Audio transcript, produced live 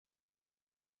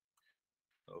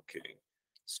Okay,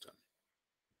 it's done.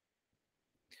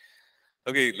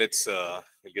 Okay,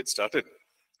 we'll get started.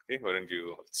 Okay, why don't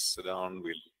you sit down?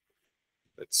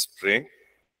 Let's pray.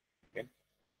 Okay.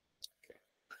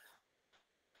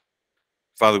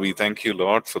 Father, we thank you,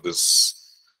 Lord, for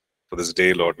this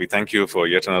day, Lord. We thank you for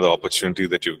yet another opportunity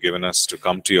that you've given us to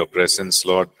come to your presence,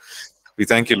 Lord. We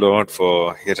thank you, Lord,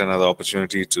 for yet another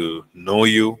opportunity to know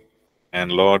you. And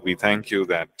Lord, we thank you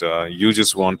that you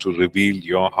just want to reveal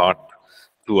your heart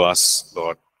to us,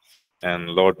 Lord. And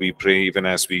Lord, we pray even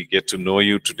as we get to know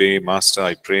you today, Master,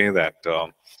 I pray that,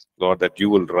 Lord, that you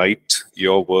will write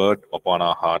your word upon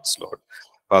our hearts, Lord.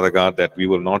 Father God, that we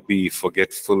will not be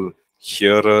forgetful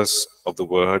hearers of the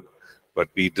word,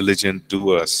 but be diligent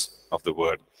doers of the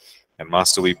word. And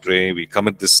Master, we pray, we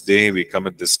commit this day, we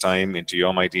commit this time into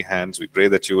your mighty hands. We pray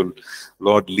that you will,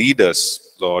 Lord, lead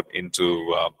us, Lord,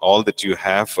 into all that you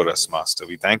have for us, Master.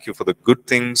 We thank you for the good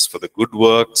things, for the good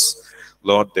works,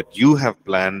 Lord, that you have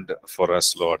planned for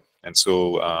us, Lord. And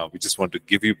so we just want to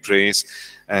give you praise,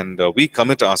 and we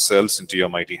commit ourselves into your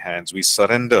mighty hands. We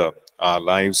surrender our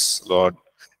lives, Lord,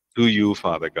 to you,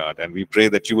 Father God. And we pray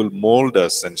that you will mold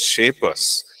us and shape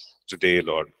us today,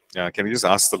 Lord. Can we just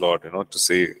ask the Lord,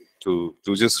 to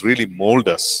just really mold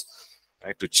us,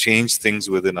 right? To change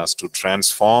things within us, to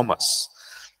transform us,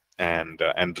 and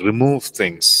remove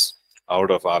things out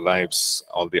of our lives,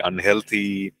 all the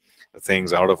unhealthy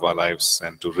things out of our lives,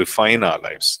 and to refine our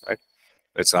lives, right?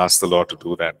 Let's ask the Lord to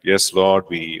do that. Yes, Lord,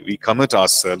 we commit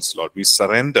ourselves, Lord. We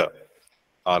surrender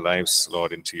our lives,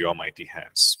 Lord, into your mighty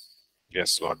hands.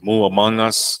 Yes, Lord, move among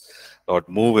us, Lord,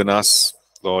 move in us,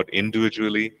 Lord,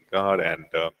 individually, God, and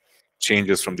change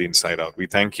us from the inside out. We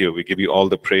thank you. We give you all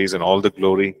the praise and all the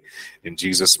glory. In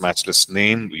Jesus' matchless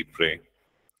name we pray.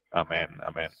 Amen.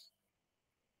 Amen.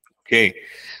 Okay,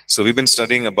 so we've been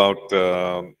studying about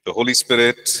the Holy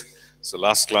Spirit. So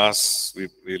last class,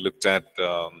 we looked at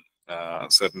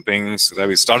certain things.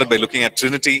 We started by looking at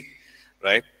Trinity,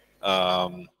 right?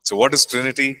 So what is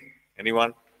Trinity?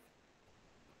 Anyone?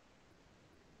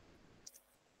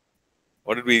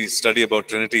 What did we study about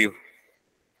Trinity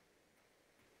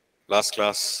last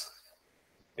class?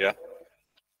 Yeah.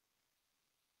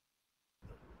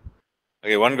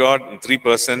 Okay, one God and three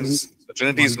persons. The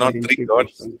Trinity is not three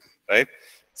gods, right?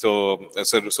 So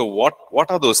what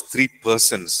are those three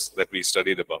persons that we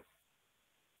studied about?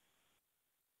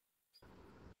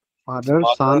 Father,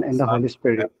 Son, and the Holy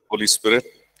Spirit. Holy Spirit,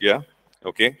 yeah.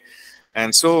 Okay.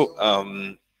 And so,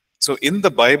 so in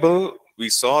the Bible, we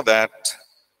saw that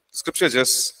Scripture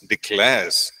just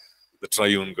declares the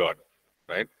triune God,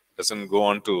 right? Doesn't go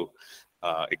on to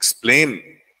explain,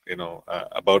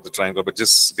 about the triune God, but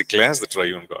just declares the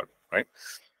triune God, right?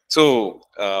 So,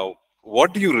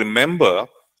 what do you remember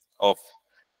of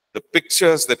the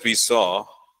pictures that we saw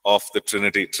of the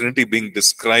Trinity? Trinity being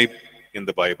described in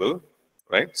the Bible,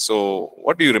 right? So,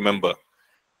 what do you remember?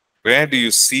 Where do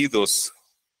you see those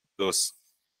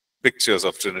pictures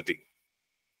of Trinity?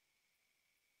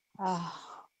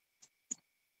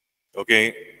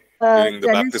 Okay, during the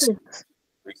baptism.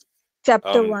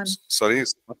 Chapter 1. Sorry.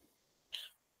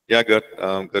 Yeah,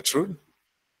 Gertrude.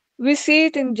 We see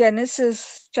it in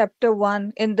Genesis chapter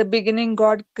 1. In the beginning,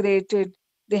 God created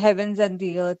the heavens and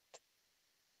the earth.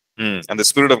 And the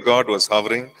Spirit of God was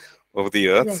hovering over the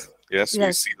earth. Yes, Yes.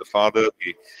 we see the Father.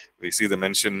 We see the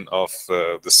mention of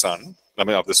the Son.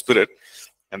 Of the Spirit.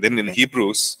 And then in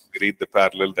Hebrews, we read the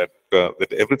parallel that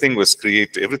that everything was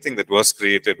created. Everything that was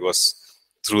created was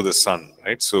through the Son,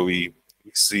 right? So we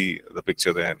see the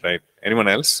picture there, right? Anyone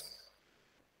else?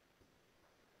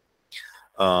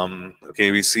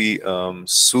 Okay, we see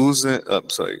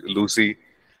Lucy,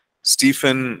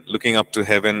 Stephen looking up to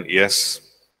heaven. Yes,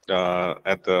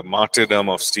 at the martyrdom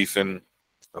of Stephen.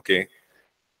 Okay,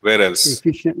 where else?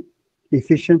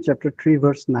 Ephesians chapter 3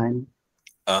 verse 9.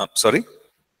 Sorry?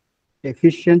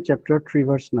 Ephesians chapter 3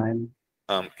 verse 9.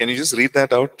 Can you just read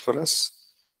that out for us?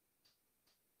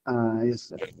 Yes,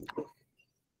 sir.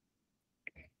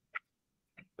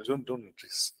 Don't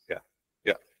please. Yeah.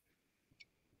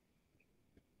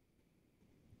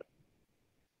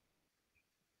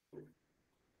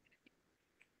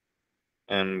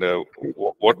 And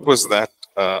what was that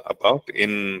about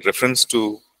in reference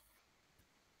to?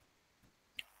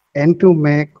 And to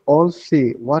make all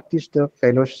see what is the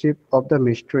fellowship of the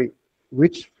mystery,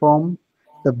 which from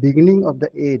the beginning of the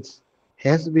age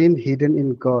has been hidden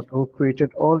in God, who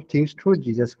created all things through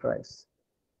Jesus Christ.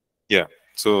 Yeah.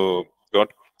 So God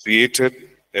created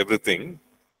everything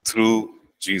through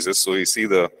Jesus. So you see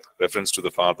the reference to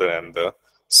the Father and the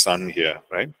Son here,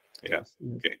 right? Yeah.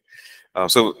 Okay.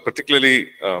 So particularly,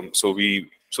 so we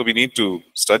need to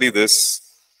study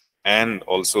this and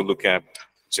also look at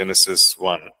Genesis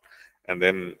 1, and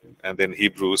then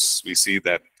Hebrews, we see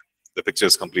that the picture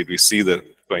is complete. We see the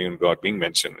triune God being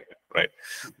mentioned, right?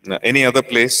 Now, any other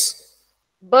place?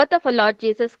 Birth of our Lord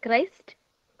Jesus Christ,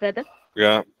 brother.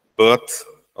 Yeah, birth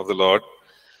of the Lord.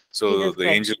 So Jesus the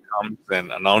Christ. angel comes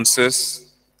and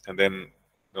announces, and then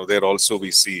there also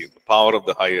we see the power of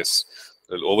the highest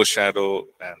will overshadow,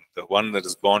 and the one that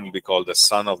is born will be called the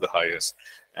Son of the highest,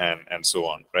 and so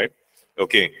on, right?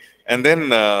 Okay, and then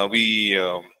we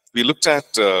looked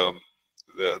at the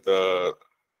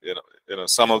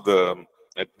some of the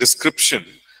description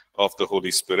of the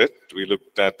Holy Spirit. We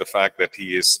looked at the fact that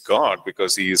he is God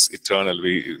because he is eternal.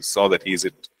 We saw that he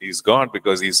is God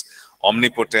because he's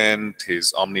omnipotent,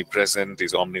 he's omnipresent,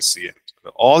 he's omniscient.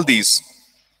 All these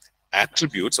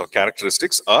attributes or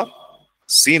characteristics are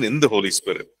seen in the Holy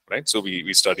Spirit, right? So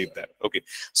we studied that. Okay,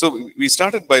 so we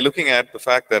started by looking at the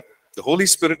fact that the Holy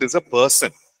Spirit is a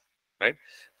person, right?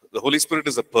 The Holy Spirit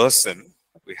is a person.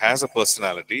 He has a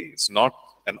personality. It's not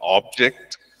an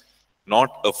object,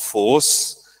 not a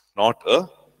force, not a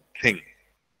thing,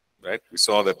 right? We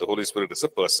saw that the Holy Spirit is a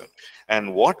person.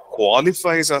 And what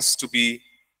qualifies us to be,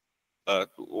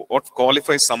 what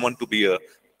qualifies someone to be a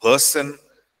person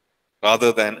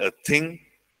rather than a thing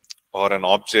or an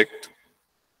object?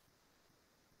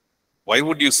 Why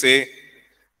would you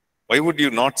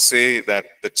not say that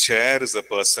the chair is a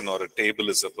person or a table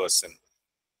is a person?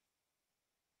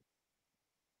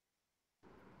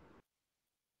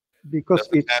 Because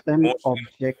Doesn't it's have an emotion.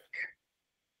 object.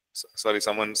 Sorry,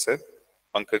 someone said?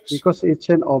 Pankaj? Because it's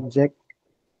an object.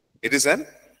 It is an?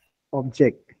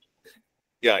 Object.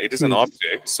 Yeah, it is an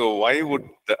object. So why would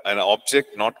an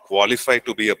object not qualify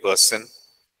to be a person?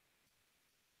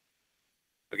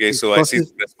 Okay, so I see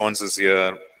responses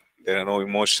here. There are no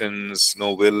emotions,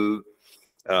 no will,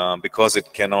 because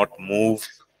it cannot move.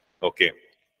 Okay,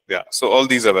 yeah. So all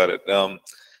these are valid.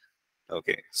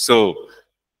 Okay, so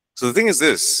the thing is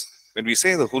this: when we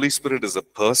say the Holy Spirit is a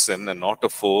person and not a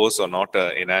force or not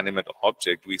an inanimate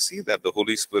object, we see that the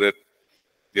Holy Spirit,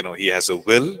 he has a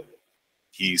will.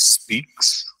 He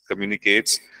speaks,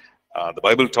 communicates. The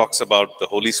Bible talks about the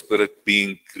Holy Spirit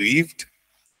being grieved,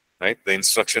 right? The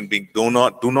instruction being, do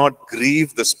not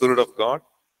grieve the Spirit of God,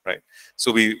 right?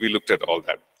 So we looked at all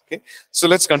that. Okay, so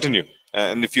let's continue.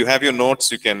 And if you have your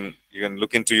notes, you can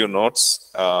look into your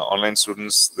notes. Online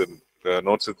students, the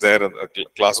notes is there in the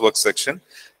classwork section.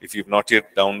 If you've not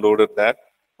yet downloaded that,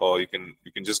 or you can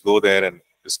just go there and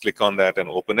just click on that and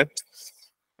open it,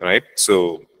 right?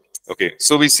 So okay,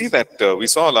 so we see that we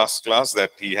saw last class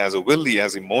that he has a will, he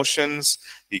has emotions,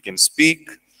 he can speak.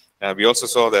 We also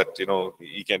saw that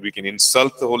we can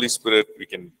insult the Holy Spirit, we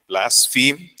can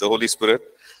blaspheme the Holy Spirit,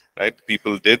 right?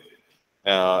 People did,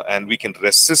 and we can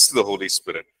resist the Holy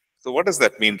Spirit. So what does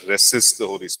that mean, resist the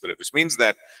Holy Spirit? Which means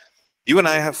that you and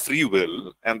I have free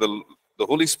will, and the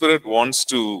Holy Spirit wants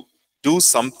to do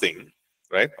something,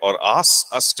 right? Or ask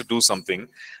us to do something.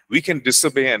 We can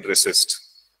disobey and resist.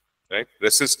 Right?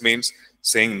 Resist means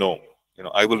saying no.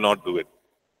 I will not do it.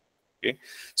 Okay?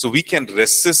 So we can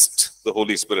resist the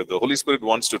Holy Spirit. The Holy Spirit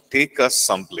wants to take us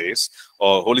someplace,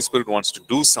 or Holy Spirit wants to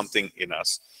do something in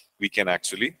us. We can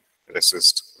actually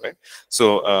resist. Right?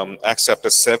 So Acts chapter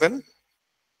 7,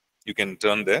 you can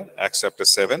turn there. Acts chapter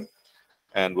 7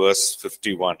 and verse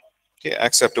 51. Okay,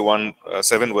 Acts chapter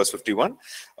 7 verse 51.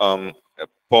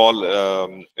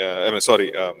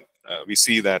 We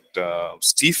see that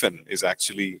Stephen is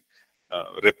actually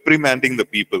reprimanding the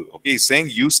people. Okay, he's saying,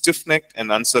 you stiff-necked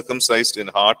and uncircumcised in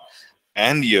heart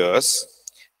and ears,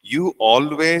 you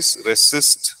always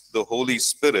resist the Holy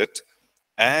Spirit,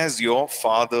 as your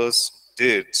fathers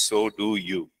did, so do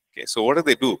you. Okay, so what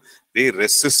do? They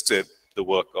resisted the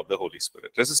work of the Holy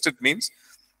Spirit. Resisted means,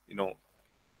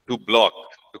 to block,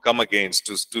 to come against,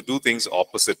 to do things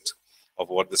opposite of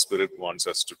what the Spirit wants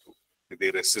us to do.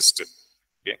 They resisted.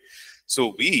 Okay,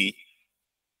 so we,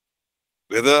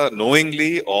 whether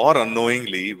knowingly or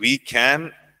unknowingly, we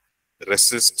can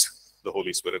resist the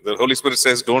Holy Spirit. The Holy Spirit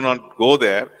says, do not go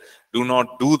there, do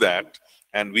not do that,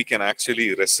 and we can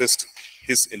actually resist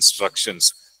his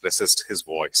instructions, resist his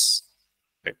voice.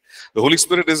 Okay? The Holy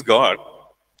Spirit is God.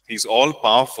 He's all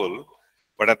powerful,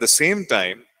 but at the same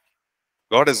time,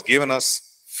 God has given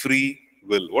us free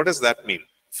will. What does that mean?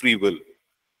 Free will.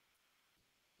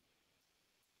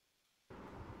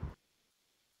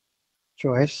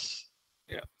 Choice.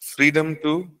 Yeah. Freedom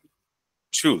to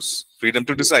choose. Freedom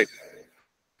to decide.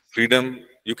 Freedom,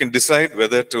 you can decide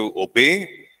whether to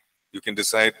obey. You can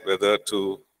decide whether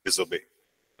to disobey.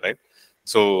 Right?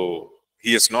 So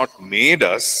he has not made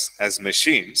us as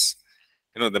machines.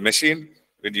 The machine,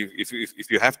 if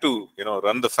you have to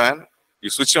run the fan, you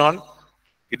switch on,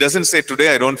 It doesn't say,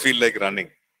 today I don't feel like running,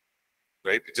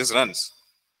 right? It just runs,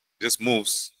 it just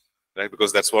moves, right?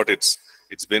 Because that's what it's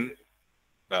been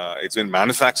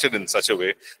manufactured in such a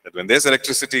way that when there's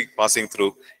electricity passing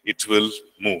through, it will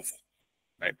move,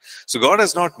 right? So God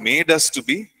has not made us to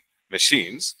be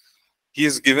machines. He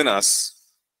has given us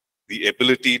the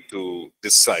ability to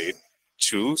decide,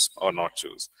 choose or not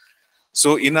choose.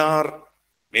 So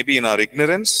maybe in our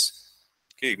ignorance,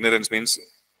 okay, ignorance means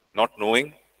not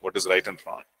knowing what is right and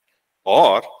wrong,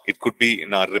 or it could be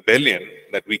in our rebellion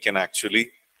that we can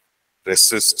actually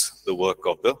resist the work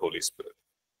of the Holy Spirit,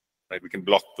 right? We can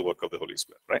block the work of the Holy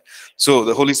Spirit, right? So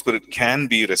the Holy Spirit can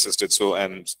be resisted.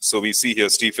 So we see here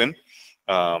Stephen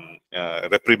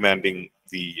reprimanding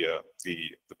the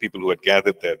people who had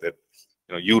gathered there, that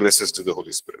you resisted the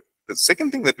Holy Spirit. The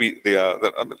second thing that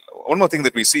one more thing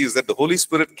that we see is that the Holy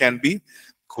Spirit can be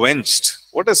quenched.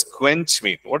 What does quench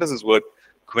mean? What does this word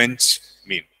quench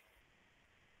mean?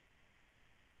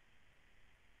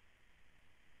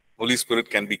 Holy Spirit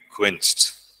can be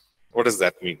quenched. What does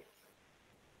that mean?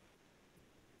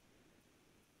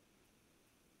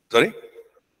 Sorry?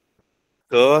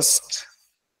 Thirst.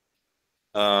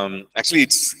 Actually,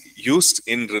 it's used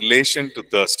in relation to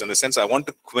thirst, in the sense I want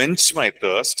to quench my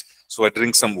thirst, so I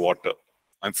drink some water.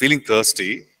 I'm feeling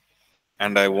thirsty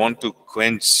and I want to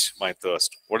quench my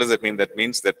thirst. What does that mean? That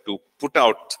means that to put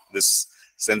out this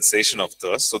sensation of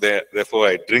thirst, so therefore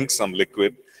I drink some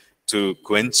liquid to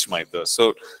quench my thirst.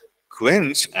 So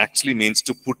quench actually means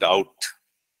to put out,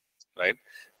 right?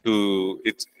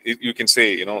 You can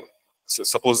say, so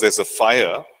suppose there's a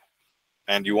fire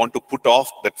and you want to put out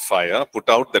that fire,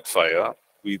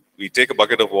 we take a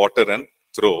bucket of water and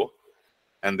throw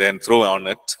on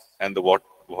it, and the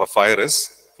fire is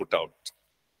put out,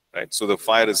 right? So the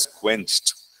fire is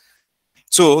quenched.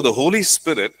 So the Holy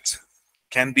Spirit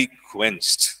can be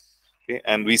quenched, okay?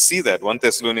 And we see that 1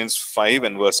 Thessalonians 5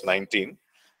 and verse 19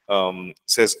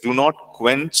 says, do not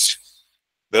quench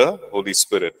the Holy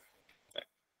Spirit.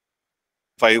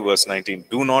 5 verse 19,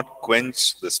 do not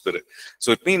quench the Spirit.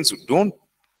 So it means don't,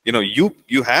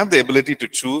 you have the ability to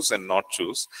choose and not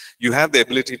choose. You have the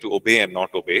ability to obey and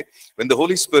not obey. When the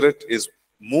Holy Spirit is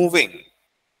moving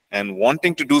and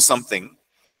wanting to do something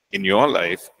in your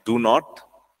life, do not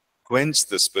quench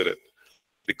the Spirit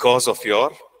because of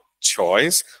your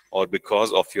choice or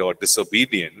because of your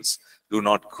disobedience. Do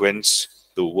not quench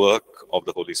the work of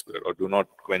the Holy Spirit, or do not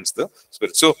quench the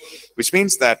Spirit. So, which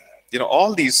means that,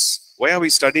 all these, why are we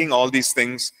studying all these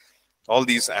things, all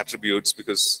these attributes?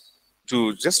 Because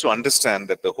just to understand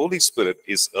that the Holy Spirit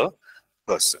is a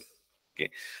person. Okay.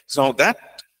 So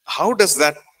how does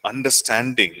that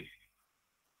understanding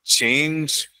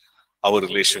change our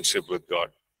relationship with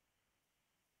God?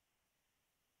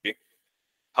 Okay.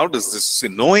 How does this,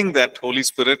 knowing that Holy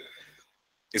Spirit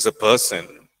is a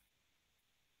person,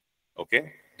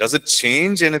 okay, does it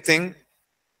change anything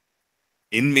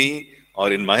in me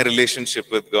or in my relationship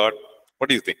with God? What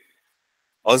do you think?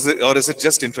 Or is it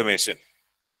just information?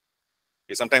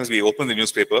 Okay, sometimes we open the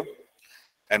newspaper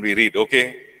and we read,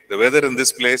 okay, the weather in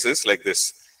this place is like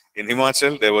this. In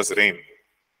Himachal, there was rain.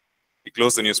 We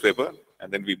close the newspaper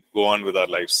and then we go on with our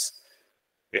lives.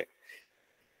 Okay.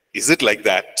 Is it like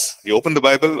that? You open the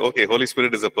Bible, okay, Holy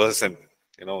Spirit is a person.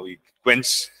 We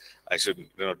quench.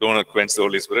 Don't quench the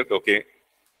Holy Spirit. Okay,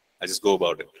 I just go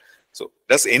about it. So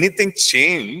does anything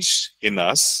change in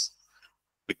us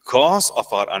because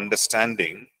of our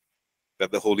understanding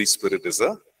that the Holy Spirit is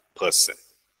a person?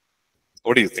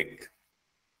 What do you think?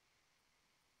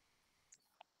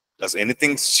 Does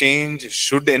anything change?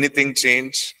 Should anything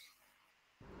change?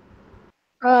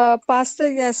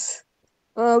 Pastor, yes.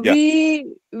 Yeah.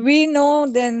 We know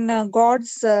then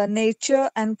God's nature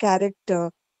and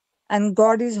character, and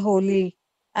God is holy.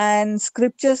 And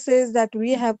Scripture says that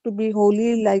we have to be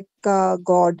holy like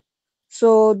God.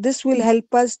 So this will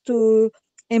help us to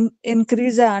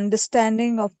increase our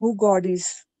understanding of who God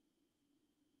is.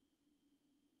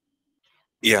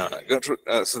 Yeah.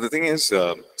 So the thing is,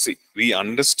 see, we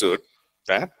understood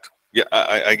that. Yeah,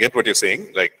 I get what you're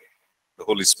saying. Like the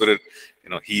Holy Spirit,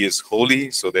 He is holy,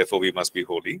 so therefore we must be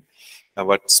holy.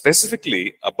 But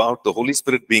specifically about the Holy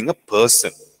Spirit being a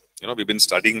person, we've been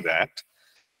studying that.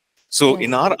 So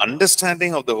in Yes. our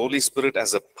understanding of the Holy Spirit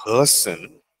as a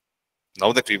person,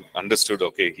 now that we've understood,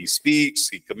 okay, He speaks,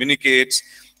 He communicates,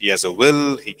 He has a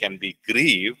will, He can be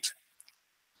grieved.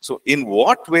 So in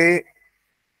what way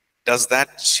does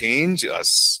that change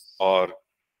us? Or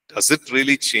does it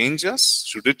really change us?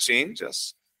 Should it change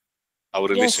us? Our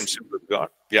Yes. relationship with God?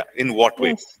 Yeah, in what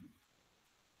way? Yes.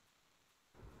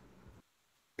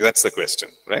 That's the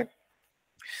question, right?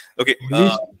 Okay. Holy,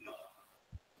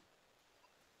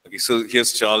 So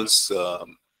here's Charles'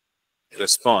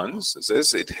 response. It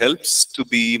says it helps to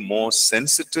be more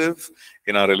sensitive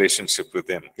in our relationship with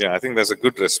him. Yeah, I think that's a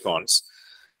good response.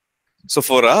 So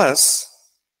for us,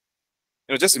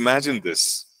 just imagine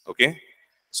this, okay?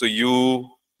 So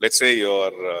let's say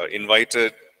you're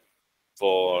invited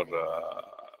for,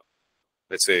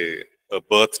 let's say, a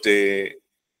birthday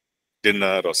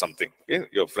dinner or something. Okay?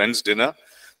 Your friend's dinner,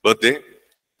 birthday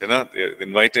dinner, they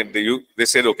invited you. They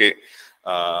said, okay,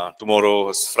 tomorrow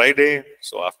is Friday,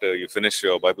 so after you finish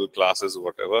your Bible classes or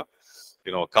whatever,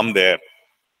 come there,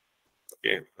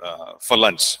 okay, for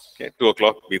lunch. Okay, 2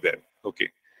 o'clock, be there. Okay.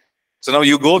 So now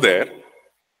you go there,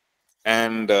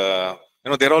 and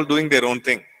they're all doing their own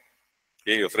thing.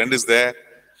 Okay, your friend is there.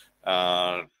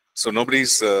 So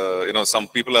nobody's, some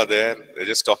people are there. They're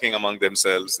just talking among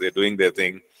themselves. They're doing their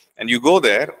thing. And you go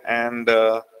there and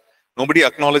nobody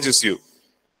acknowledges you,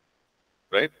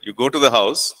 right? You go to the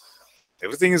house.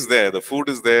 Everything is there. The food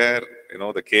is there.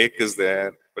 The cake is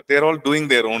there. But they're all doing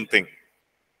their own thing.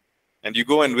 And you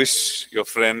go and wish your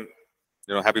friend,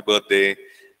 happy birthday.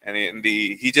 And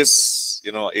he just,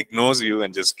 ignores you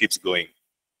and just keeps going.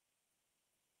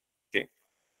 Okay.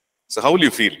 So how will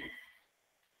you feel?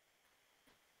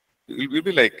 You'll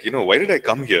be like, why did I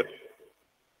come here?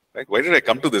 Right? Why did I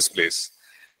come to this place?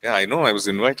 Yeah, I know I was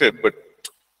invited, but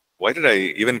why did I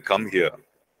even come here?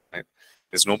 Right?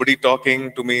 There's nobody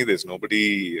talking to me. There's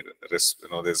nobody, there's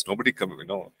nobody,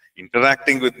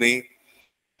 interacting with me.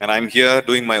 And I'm here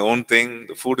doing my own thing.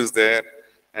 The food is there.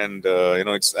 And,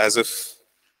 it's as if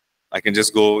I can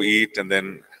just go eat and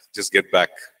then just get back.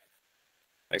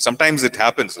 Like sometimes it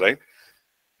happens, right?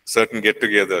 Certain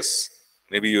get-togethers.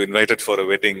 Maybe you invited for a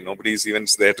wedding. Nobody's even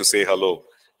there to say hello.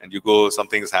 And you go,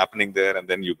 something is happening there, and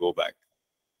then you go back.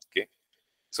 Okay.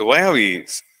 So why are we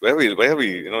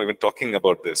even talking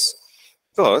about this?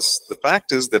 Because the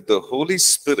fact is that the Holy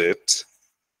Spirit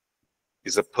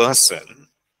is a person.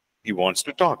 He wants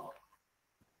to talk.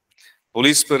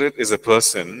 Holy Spirit is a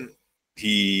person.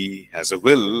 He has a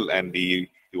will, and he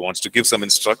wants to give some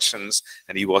instructions,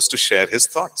 and he wants to share his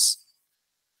thoughts.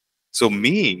 So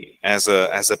me as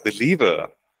a believer,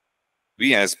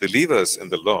 we as believers in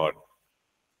the Lord,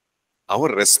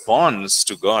 our response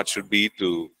to God should be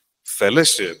to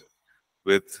fellowship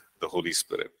with the Holy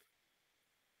Spirit.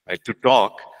 Right? To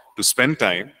talk, to spend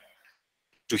time,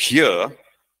 to hear,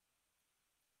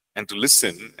 and to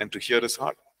listen, and to hear his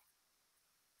heart.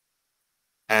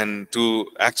 And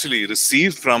to actually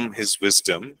receive from his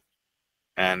wisdom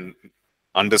and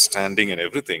understanding and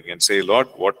everything, and say, Lord,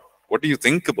 what do you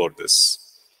think about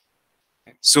this?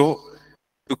 So,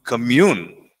 to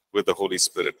commune with the Holy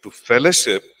Spirit, to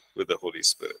fellowship with the Holy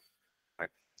Spirit. Right?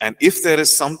 And if there is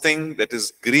something that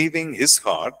is grieving his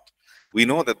heart, we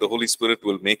know that the Holy Spirit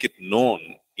will make it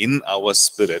known in our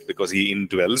spirit because he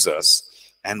indwells us,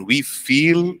 and we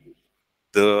feel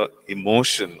the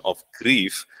emotion of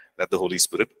grief that the Holy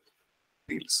Spirit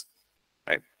feels.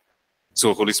 Right?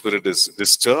 So Holy Spirit is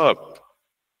disturbed,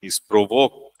 he's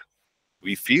provoked,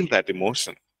 we feel that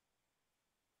emotion.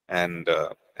 And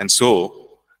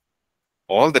so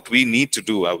all that we need to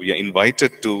do, we are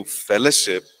invited to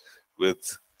fellowship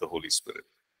with the Holy Spirit,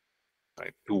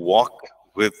 right? To walk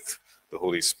with the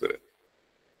Holy Spirit.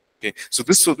 Okay, so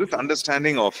this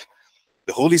understanding of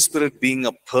the Holy Spirit being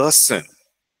a person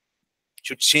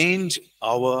should change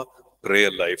our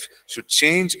prayer life, should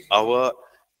change our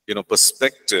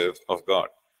perspective of God.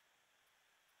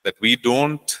 That we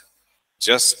don't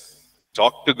just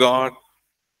talk to God,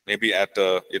 maybe at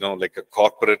a like a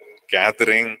corporate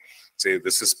gathering, say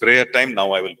this is prayer time,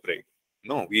 now I will pray.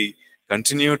 No, we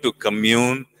continue to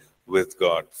commune with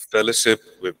God, fellowship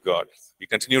with God. We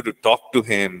continue to talk to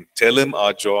him, tell him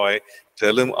our joy,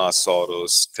 tell him our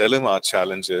sorrows, tell him our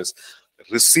challenges,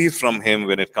 receive from him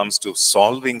when it comes to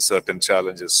solving certain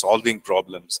challenges, solving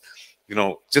problems.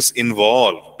 Just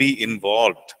be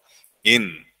involved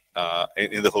in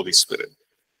the Holy Spirit,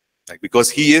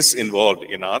 because he is involved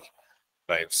in our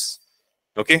lives.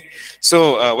 Okay,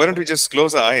 so why don't we just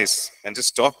close our eyes and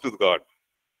just talk to God,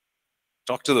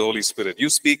 talk to the Holy Spirit. You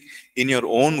speak in your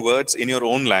own words, in your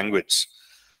own language,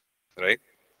 right?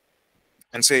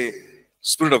 And say,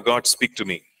 Spirit of God, speak to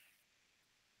me.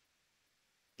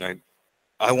 Right?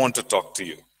 I want to talk to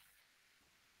you.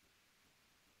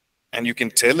 And you can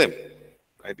tell him,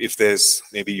 right? If there's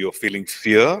maybe you're feeling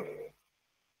fear,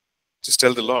 just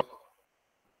tell the Lord.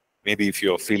 Maybe if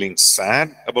you're feeling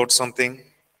sad about something,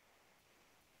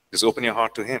 just open your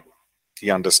heart to him.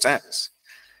 He understands.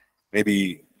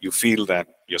 Maybe you feel that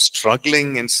you're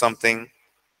struggling in something,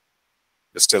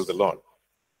 just tell the Lord.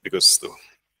 Because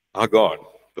our God,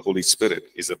 the Holy Spirit,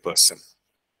 is a person.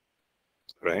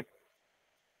 Right?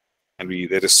 And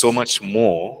there is so much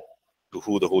more to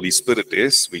who the Holy Spirit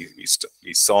is.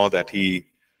 We saw that He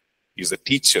is a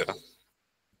teacher,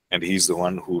 and He's the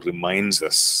one who reminds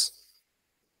us.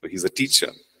 So He's a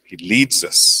teacher. He leads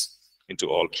us into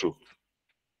all truth.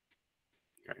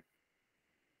 Right?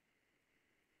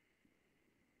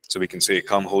 So we can say,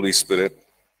 "Come, Holy Spirit,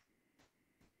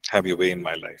 have your way in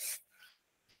my life.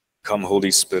 Come,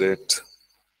 Holy Spirit,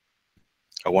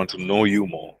 I want to know you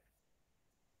more.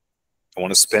 I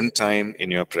want to spend time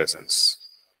in your presence.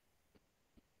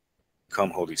 Come,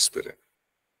 Holy Spirit."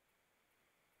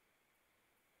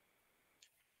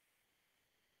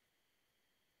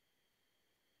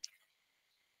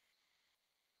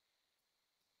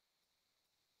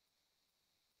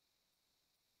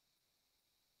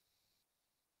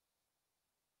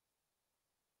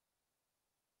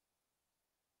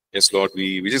 Yes, Lord,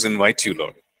 we just invite you,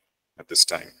 Lord, at this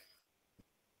time.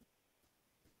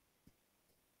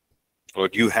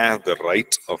 Lord, you have the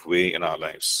right of way in our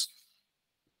lives.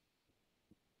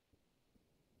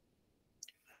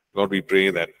 Lord, we pray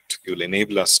that you'll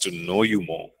enable us to know you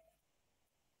more.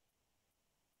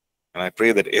 And I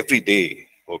pray that every day,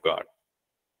 oh God,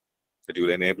 that you'll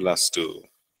enable us to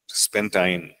spend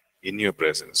time in your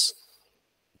presence,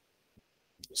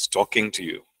 just talking to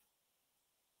you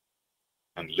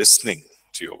and listening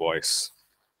to your voice,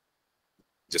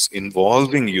 just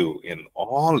involving you in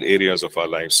all areas of our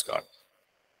lives, God.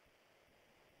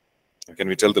 And can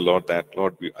we tell the Lord that,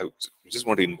 Lord, we just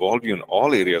want to involve you in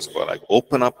all areas of our life.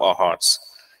 Open up our hearts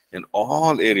in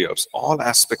all areas, all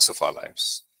aspects of our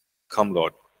lives. Come,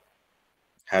 Lord,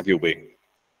 have your way.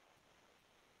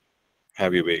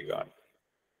 Have your way, God.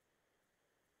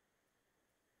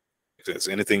 If there's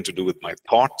anything to do with my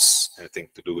thoughts, anything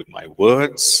to do with my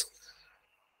words,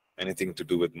 anything to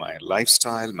do with my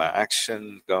lifestyle, my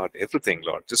action, God, everything,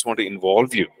 Lord, just want to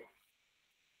involve you.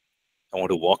 I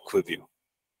want to walk with you.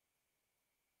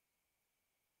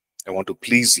 I want to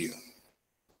please you.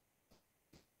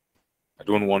 I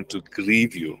don't want to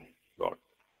grieve you, Lord.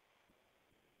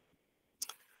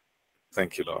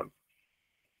 Thank you, Lord.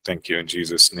 Thank you in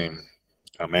Jesus' name.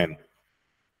 Amen.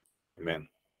 Amen.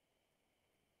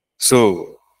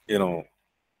 So,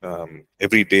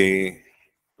 every day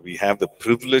we have the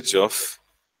privilege of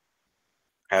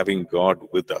having God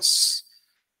with us.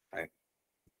 Right?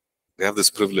 We have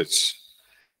this privilege.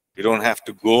 You don't have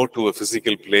to go to a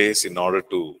physical place in order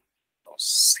to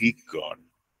seek God.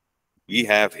 We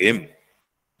have Him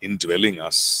indwelling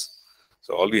us.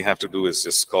 So all we have to do is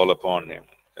just call upon Him.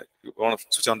 You want to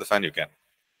switch on the fan, you can.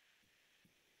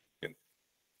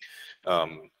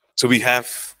 So we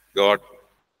have God,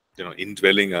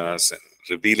 indwelling us and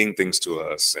revealing things to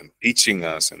us and teaching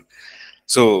us.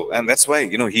 And that's why,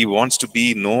 He wants to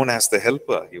be known as the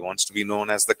helper. He wants to be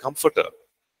known as the comforter.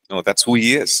 That's who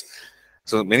He is.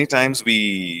 So many times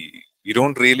we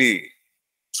don't really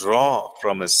draw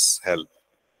from His help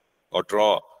or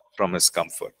draw from His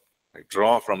comfort, right?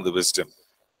 Draw from the wisdom.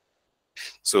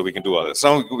 So we can do others.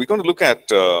 Now we're going to look at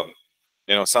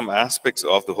some aspects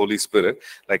of the Holy Spirit,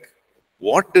 like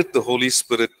what did the Holy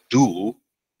Spirit do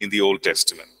in the Old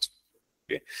Testament?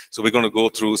 Okay, so we're going to go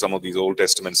through some of these Old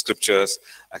Testament scriptures.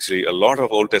 Actually, a lot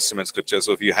of Old Testament scriptures.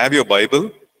 So if you have your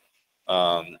Bible,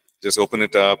 just open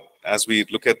it up. As we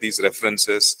look at these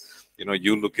references, you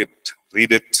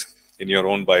read it in your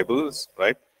own Bibles,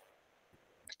 right?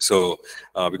 So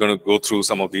we're going to go through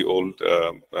some of the Old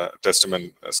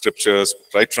Testament scriptures,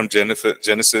 right from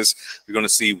Genesis. We're going to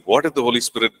see what did the Holy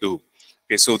Spirit do.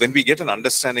 Okay, so then we get an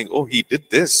understanding, oh, He did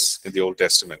this in the Old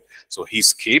Testament. So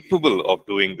He's capable of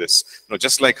doing this.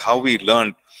 Just like how we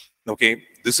learned, okay,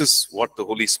 this is what the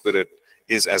Holy Spirit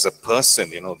is as a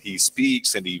person. He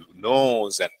speaks and He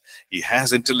knows and He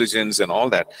has intelligence and all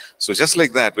that. So just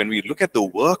like that, when we look at the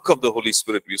work of the Holy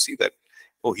Spirit, we see that,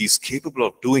 oh, He's capable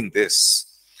of doing this.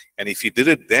 And if He did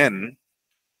it then,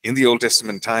 in the Old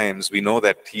Testament times, we know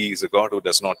that He is a God who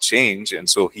does not change. And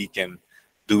so He can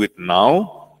do it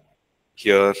now,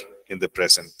 here in the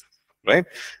present, right?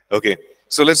 Okay,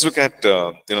 so let's look at,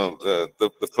 the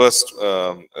first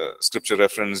scripture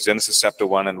reference, Genesis chapter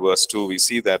 1 and verse 2. We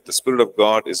see that the Spirit of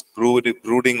God is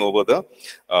brooding over the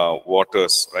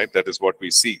waters, right? That is what we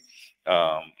see.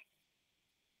 The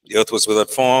earth was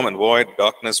without form and void,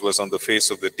 darkness was on the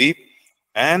face of the deep,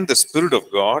 and the Spirit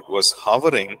of God was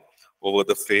hovering over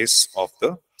the face of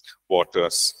the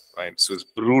waters, right? So it's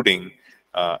brooding,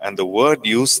 and the word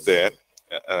used there,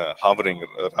 hovering,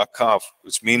 rakav,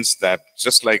 which means that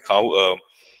just like how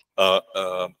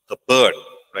a bird,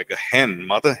 like a hen,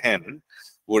 mother hen,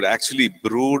 would actually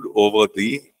brood over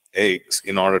the eggs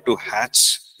in order to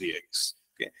hatch the eggs.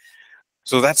 Okay,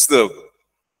 so that's the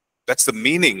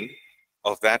meaning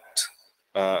of that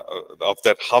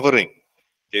hovering,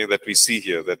 okay, that we see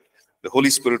here, that the Holy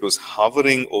Spirit was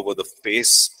hovering over the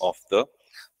face of the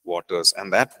waters.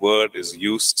 And that word is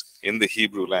used in the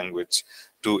Hebrew language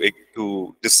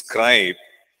to describe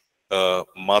a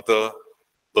mother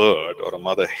bird or a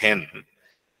mother hen,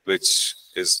 which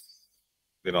is,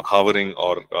 hovering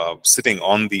or sitting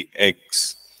on the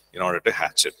eggs in order to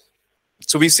hatch it.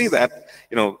 So we see that,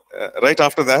 right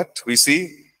after that, we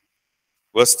see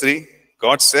verse 3,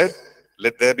 God said,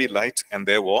 let there be light, and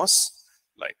there was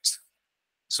light.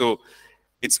 So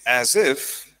it's as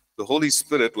if the Holy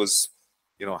Spirit was,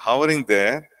 hovering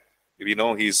there. We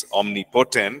know he's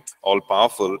omnipotent,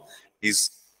 all-powerful. He's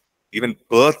even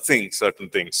birthing certain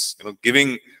things,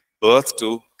 giving birth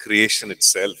to creation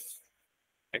itself.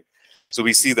 Right? So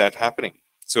we see that happening.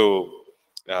 So,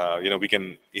 we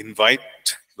can invite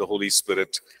the Holy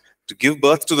Spirit to give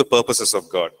birth to the purposes of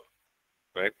God,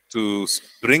 right? To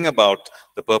bring about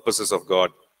the purposes of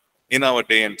God in our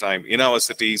day and time, in our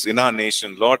cities, in our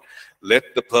nation. Lord, let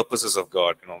the purposes of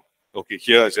God, okay,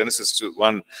 here, Genesis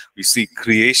 1, we see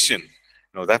creation.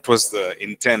 That was the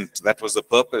intent, that was the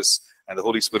purpose, and the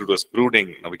Holy Spirit was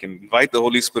brooding. Now we can invite the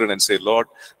Holy Spirit and say, Lord,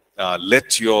 let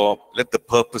the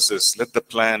purposes, let the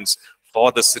plans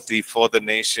for the city, for the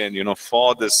nation,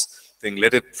 for this thing,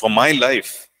 for my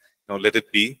life, let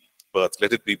it be birthed,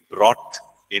 let it be brought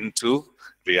into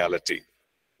reality.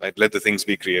 Right? Let the things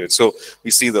be created. So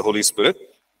we see the Holy Spirit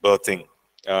birthing,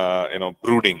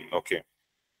 brooding. Okay.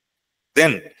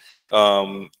 Then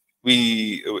when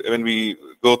we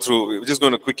go through, we're just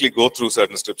going to quickly go through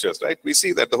certain scriptures, right? We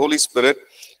see that the Holy Spirit,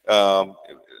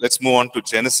 let's move on to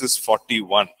Genesis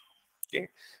 41. Okay.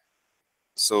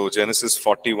 So Genesis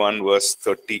 41 verse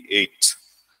 38.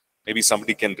 Maybe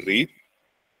somebody can read.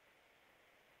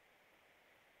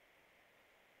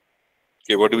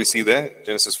 Okay, what do we see there?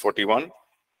 Genesis 41.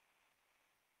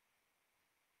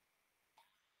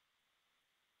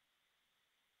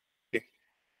 Okay.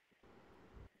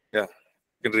 Yeah,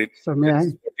 you can read. So may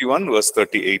I? 41 verse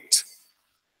 38.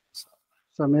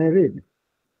 So may I read?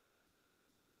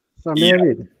 So may I Yeah.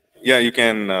 read? Yeah, you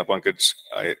can, Pankaj.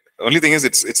 Only thing is,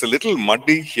 it's a little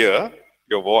muddy here,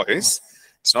 your voice.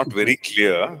 It's not very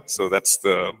clear, so that's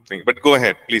the thing. But go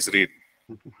ahead, please read.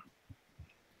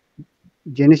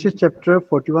 Genesis chapter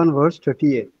 41, verse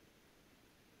 38.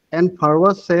 And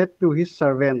Pharaoh said to his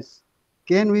servants,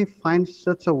 can we find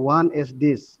such a one as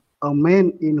this, a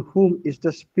man in whom is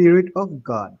the Spirit of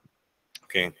God?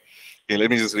 Okay. Okay, let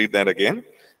me just read that again.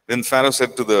 Then Pharaoh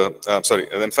said to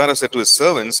then Pharaoh said to his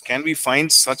servants, can we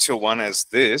find such a one as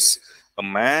this, a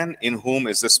man in whom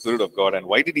is the Spirit of God? And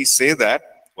why did he say that?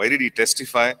 Why did he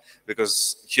testify?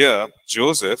 Because here,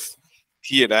 Joseph,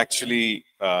 he had actually,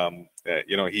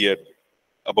 he had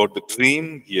about the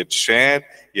dream, he had shared,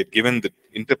 he had given the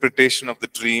interpretation of the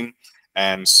dream.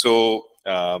 And so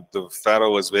the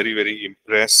Pharaoh was very, very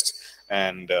impressed.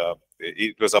 And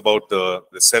it was about the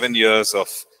 7 years of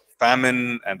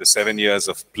famine and the 7 years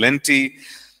of plenty.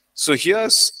 So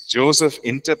here's Joseph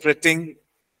interpreting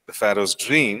the Pharaoh's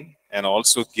dream and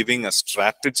also giving a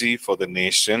strategy for the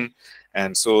nation.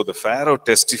 And so the Pharaoh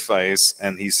testifies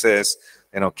and he says,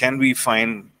 can we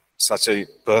find such a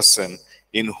person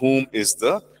in whom is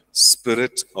the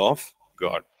Spirit of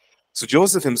God? So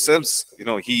Joseph himself,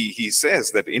 he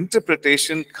says that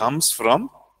interpretation comes from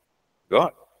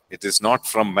God. It is not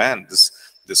from man.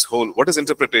 This whole, what is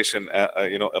interpretation?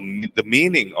 The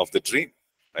meaning of the dream,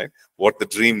 right? What the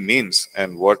dream means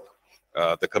and what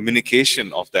the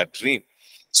communication of that dream.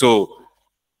 So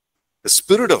the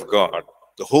Spirit of God,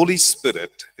 the Holy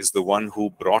Spirit, is the one who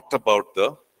brought about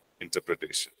the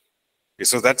interpretation. Okay,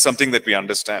 so that's something that we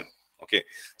understand. Okay,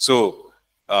 so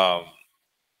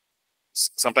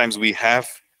sometimes we have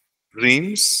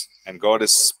dreams and God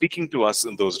is speaking to us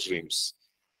in those dreams.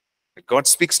 God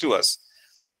speaks to us.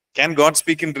 Can God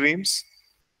speak in dreams?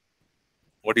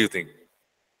 What do you think?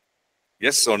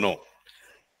 Yes or no?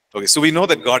 Okay, so we know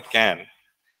that God can,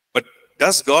 but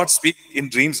does God speak in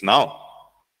dreams now?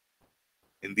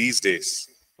 In these days?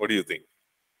 What do you think?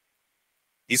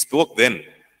 He spoke then,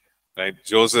 right?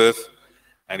 Joseph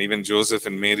and even Joseph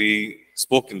and Mary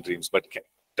spoke in dreams, but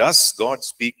does God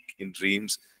speak in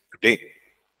dreams today?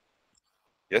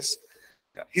 Yes?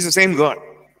 Yeah. He's the same God,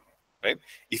 right?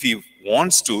 If he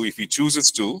wants to, if he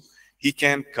chooses to, he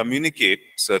can communicate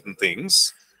certain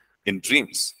things in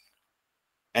dreams.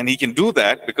 And he can do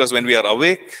that because when we are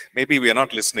awake, maybe we are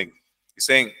not listening. He's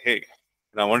saying, hey,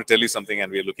 I want to tell you something, and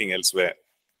we are looking elsewhere.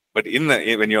 But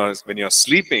when you're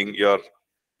sleeping, you're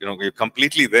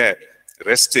completely there,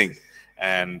 resting,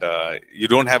 and you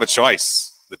don't have a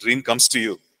choice. The dream comes to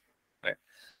you. Right?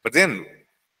 But then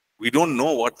we don't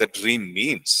know what the dream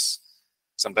means.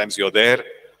 Sometimes you're there,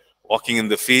 walking in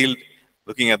the field,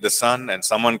 looking at the sun, and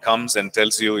someone comes and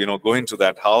tells you, go into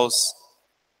that house.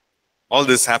 All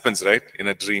this happens, right, in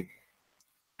a dream.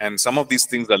 And some of these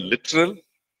things are literal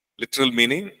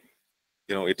meaning.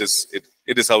 It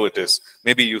is how it is.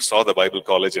 Maybe you saw the Bible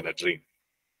college in a dream.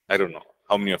 I don't know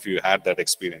how many of you had that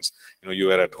experience. You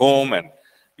were at home and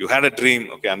you had a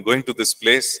dream. Okay, I'm going to this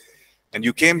place. And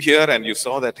you came here and you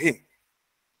saw that, hey,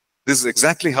 this is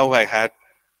exactly how I had,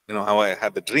 how I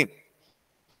had the dream,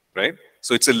 right?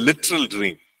 So it's a literal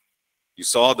dream. You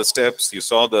saw the steps, you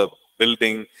saw the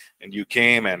building, and you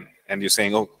came and you're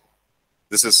saying, oh,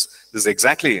 this is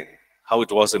exactly how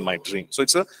it was in my dream. So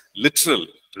it's a literal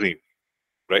dream,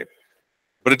 right?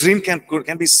 But a dream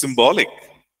can be symbolic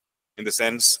in the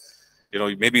sense,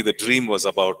 maybe the dream was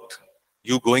about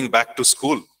you going back to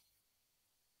school,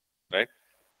 right?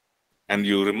 And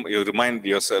you remind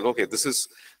yourself, okay, this is,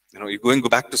 you're going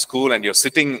back to school and you're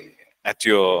sitting at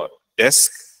your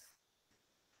desk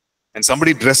and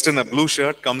somebody dressed in a blue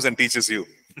shirt comes and teaches you,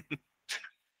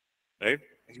 right?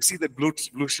 And you see that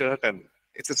blue shirt and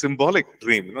it's a symbolic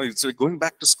dream. So going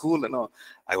back to school,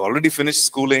 I've already finished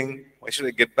schooling. Why should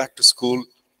I get back to school?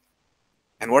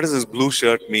 And what does this blue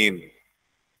shirt mean?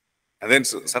 And then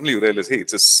suddenly you realize, hey,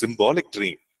 it's a symbolic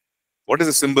dream. What is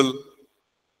the symbol?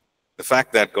 The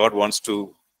fact that God wants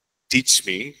to teach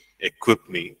me, equip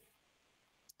me,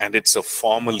 and it's a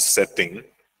formal setting,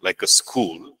 like a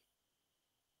school.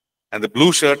 And the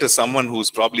blue shirt is someone who's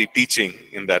probably teaching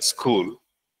in that school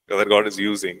that God is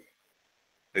using,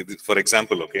 for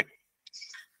example, okay?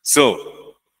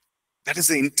 So that is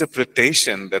the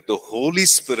interpretation that the Holy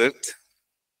Spirit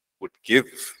would give,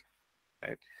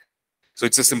 right? So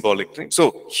it's a symbolic dream.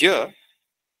 So here,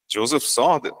 Joseph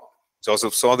saw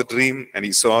the dream, and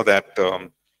he saw that,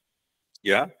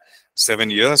 7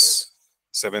 years,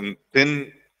 7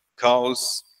 thin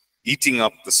cows eating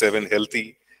up the 7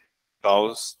 healthy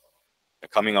cows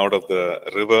coming out of the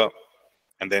river.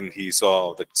 And then he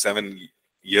saw the 7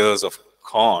 years of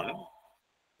corn,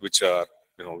 which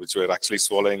were actually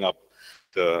swallowing up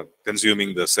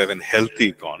consuming the 7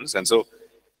 healthy corns. And so,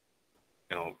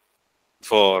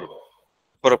 for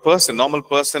a person, normal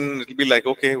person, it'll be like,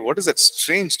 okay, what is that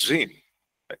strange dream?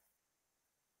 Right?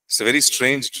 It's a very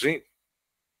strange dream,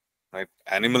 right?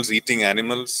 Animals eating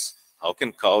animals. How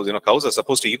can cows, cows are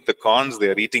supposed to eat the corns, they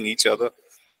are eating each other.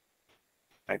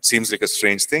 It seems like a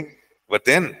strange thing. But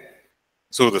then,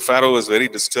 so the Pharaoh was very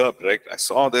disturbed, right? I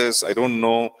saw this, I don't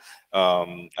know,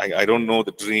 I don't know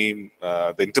the dream,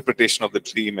 the interpretation of the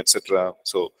dream, etc.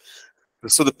 So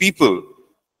the people,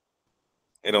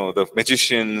 the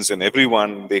magicians and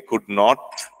everyone, they could not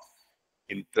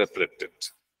interpret it.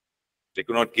 They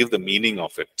could not give the meaning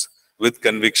of it with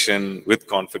conviction, with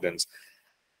confidence,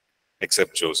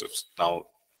 except Joseph. Now,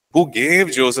 who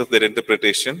gave Joseph that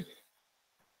interpretation?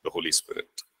 The Holy Spirit.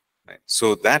 Right?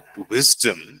 So that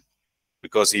wisdom,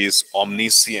 because he is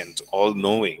omniscient,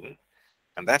 all-knowing,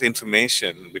 and that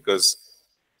information, because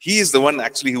he is the one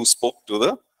actually who spoke to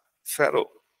the Pharaoh.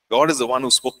 God is the one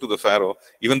who spoke to the Pharaoh,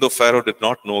 even though Pharaoh did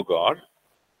not know God.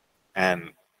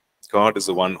 And God is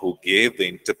the one who gave the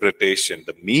interpretation,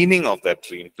 the meaning of that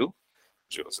dream to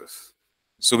Joseph.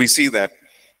 So we see that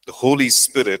the Holy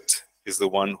Spirit is the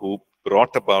one who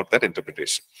brought about that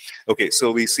interpretation. Okay,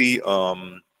 so we see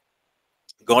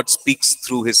God speaks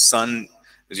through his Son,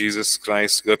 Jesus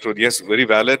Christ. Gertrude, yes, very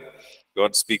valid.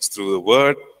 God speaks through the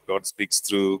Word. God speaks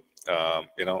through,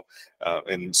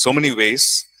 in so many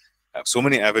ways, so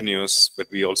many avenues, but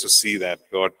we also see that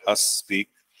God does speak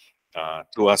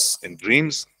to us in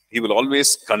dreams. He will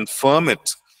always confirm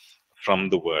it from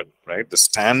the Word, right? The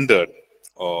standard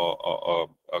or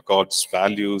God's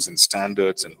values and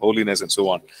standards and holiness and so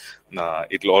on.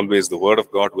 It will always, the Word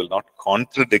of God will not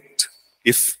contradict.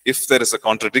 If there is a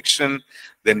contradiction,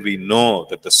 then we know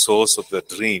that the source of the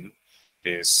dream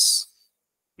is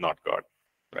not God,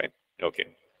 right? Okay.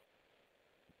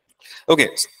 Okay,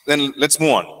 so then let's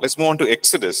move on. Let's move on to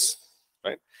Exodus,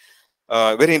 right?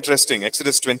 Very interesting,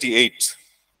 Exodus 28.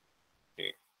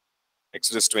 Okay.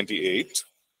 Exodus 28.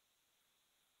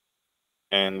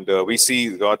 And we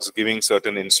see God's giving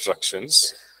certain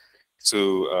instructions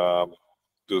to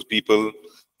people.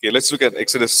 Okay, let's look at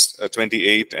Exodus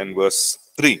 28 and verse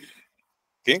 3.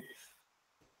 Okay.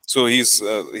 So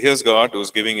here's God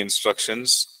who's giving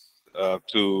instructions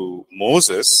to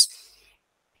Moses,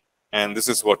 and this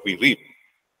is what we read.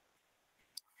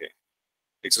 Okay,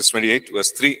 Exodus 28,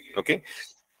 verse 3. Okay,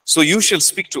 so you shall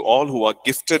speak to all who are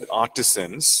gifted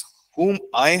artisans, whom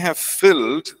I have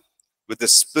filled with the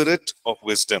spirit of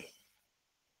wisdom,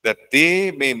 that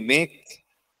they may make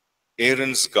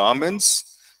Aaron's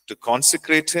garments to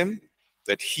consecrate him,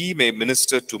 that he may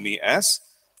minister to me as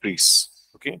priest.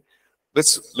 Okay,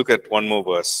 let's look at one more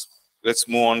verse. Let's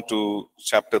move on to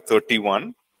chapter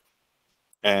 31,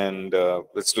 and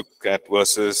let's look at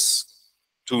verses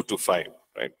 2 to 5,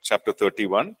 right? Chapter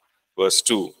 31, verse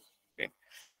 2. Okay,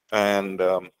 and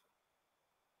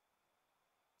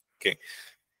okay,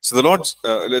 so the Lord,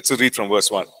 let's read from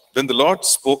verse 1. Then the Lord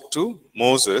spoke to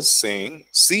Moses, saying,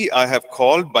 see, I have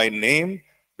called by name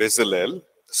Bezalel,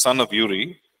 the son of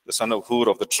Uri, the son of Hur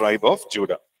of the tribe of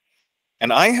Judah.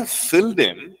 And I have filled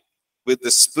him with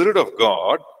the Spirit of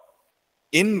God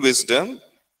in wisdom,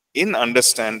 in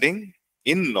understanding,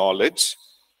 in knowledge,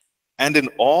 and in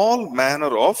all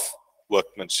manner of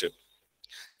workmanship,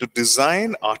 to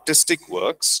design artistic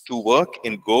works, to work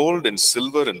in gold and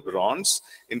silver and bronze,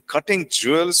 in cutting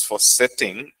jewels for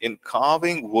setting, in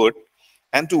carving wood,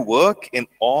 and to work in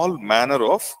all manner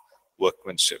of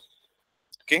workmanship.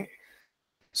 Okay?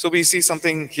 So we see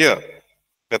something here,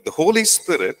 that the Holy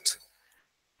Spirit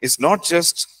is not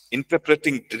just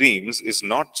interpreting dreams, is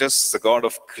not just the God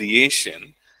of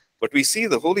creation, but we see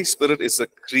the Holy Spirit is a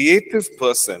creative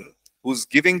person who's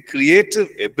giving creative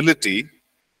ability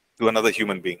to another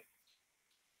human being.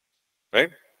 Right?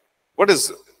 What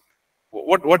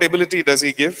ability does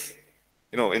he give?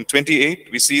 You know, in 28,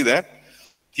 we see that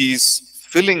he's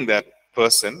filling that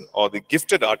person, or the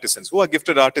gifted artisans. Who are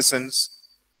gifted artisans?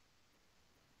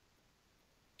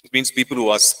 It means people who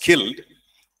are skilled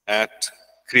at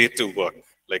creative work,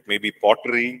 like maybe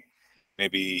pottery,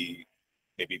 maybe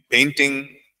painting,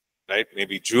 right?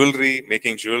 Maybe jewelry,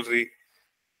 making jewelry,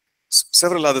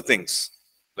 several other things,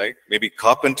 right? Maybe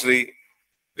carpentry,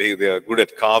 they are good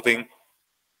at carving.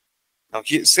 Now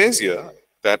he says here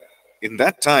that in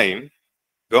that time,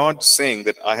 God saying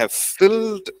that I have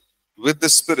filled with the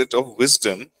spirit of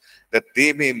wisdom, that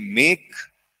they may make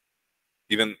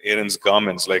even Aaron's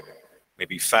garments, like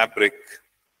maybe fabric,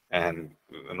 and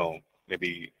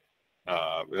maybe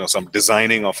some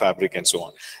designing of fabric and so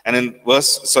on. And in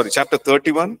chapter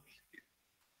 31,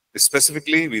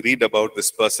 specifically we read about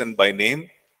this person by name.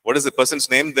 What is the person's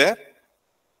name there?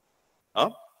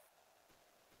 Huh?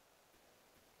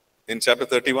 In chapter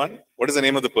 31, what is the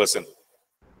name of the person?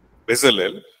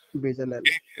 Bezalel. Bezalel.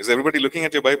 Okay. Is everybody looking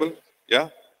at your Bible? Yeah?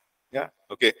 Yeah?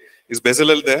 Okay. Is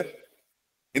Bezalel there?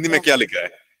 Hindi mein kya likha hai?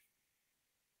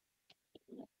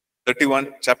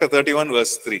 31, chapter 31,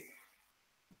 verse 3.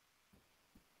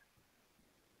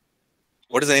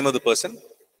 What is the name of the person?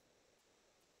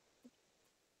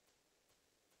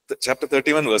 Chapter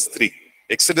 31, verse 3.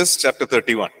 Exodus chapter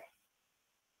 31.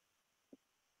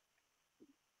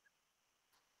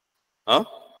 Huh?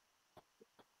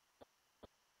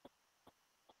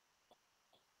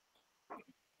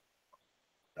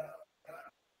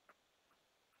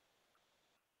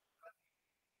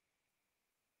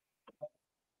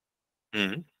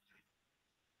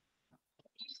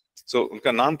 So,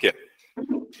 उनका नाम क्या?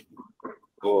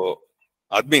 वो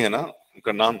आदमी है ना,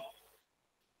 उनका नाम?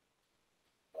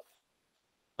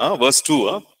 हाँ, verse 2,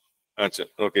 हाँ? अच्छा,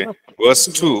 okay. Verse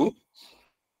 2.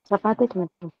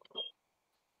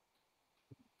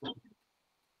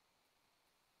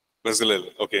 Bezalel,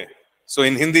 okay. So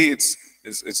in Hindi,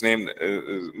 it's named,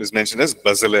 is mentioned as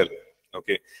Bezalel,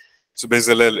 okay. So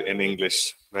Bezalel in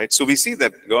English, right? So we see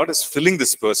that God is filling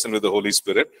this person with the Holy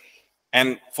Spirit.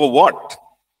 And for what?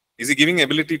 Is he giving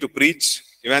ability to preach,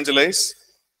 evangelize?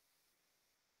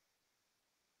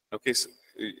 Okay, so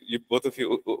you both of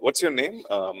you, what's your name?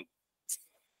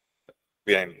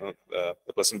 Behind,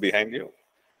 the person behind you?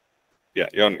 Yeah,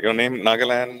 your name,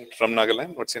 Nagaland, from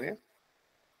Nagaland, what's your name?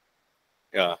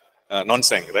 Yeah,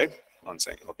 Nonsang, right?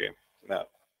 Nonsang, okay. Now,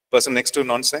 person next to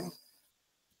Nonsang,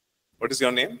 what is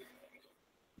your name?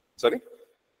 Sorry?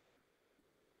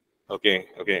 Okay,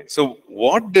 okay. So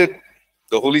what did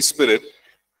the Holy Spirit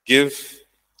give,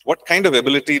 what kind of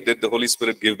ability did the Holy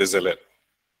Spirit give Bezalel?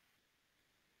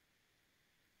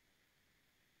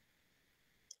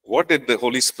 What did the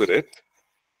Holy Spirit,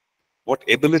 what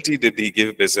ability did he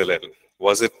give Bezalel?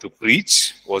 Was it to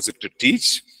preach? Was it to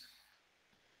teach?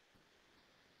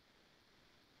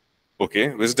 Okay,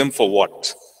 wisdom for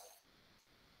what?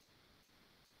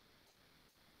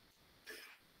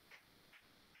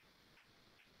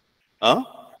 Huh?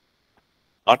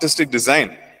 Artistic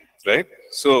design, right?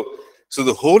 So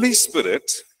the Holy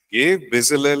Spirit gave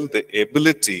Bezalel the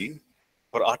ability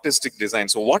for artistic design.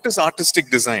 So what is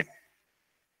artistic design?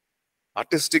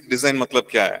 Artistic design matlab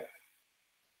kya hai?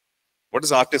 What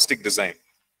is artistic design?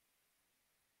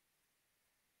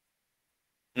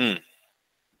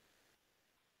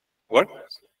 What?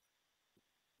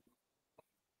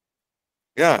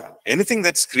 Yeah, anything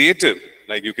that's creative,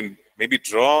 like you can maybe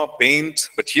draw, paint,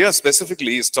 but here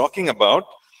specifically is talking about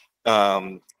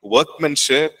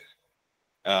workmanship,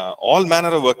 all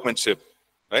manner of workmanship,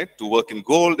 right? To work in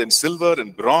gold and silver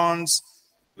and bronze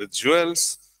with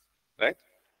jewels, right?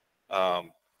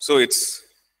 So it's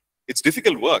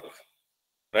difficult work,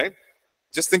 right?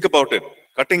 Just think about it.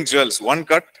 Cutting jewels, one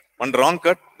cut, one wrong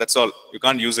cut, that's all. You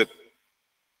can't use it,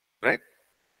 right?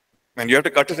 And you have to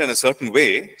cut it in a certain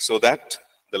way so that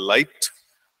the light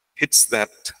hits that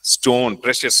stone,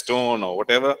 precious stone or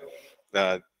whatever,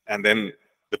 and then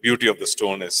the beauty of the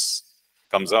stone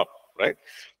comes up, right?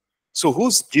 So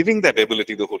who's giving that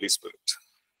ability? The Holy Spirit.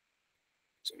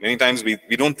 So many times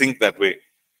we don't think that way.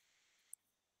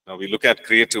 Now we look at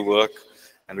creative work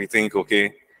and we think,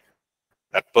 okay,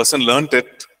 that person learned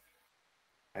it,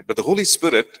 right? But the Holy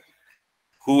Spirit,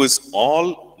 who is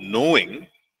all knowing,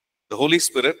 the Holy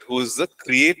Spirit, who is the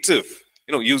creative,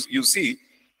 you see,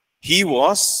 he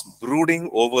was brooding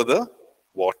over the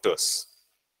waters,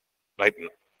 right?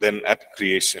 Then at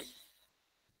creation.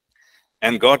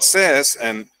 And God says,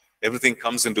 and everything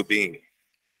comes into being.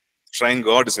 Triune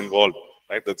God is involved,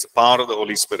 right? That's the power of the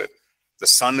Holy Spirit. The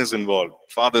Son is involved,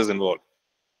 Father is involved,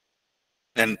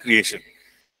 and creation.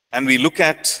 And we look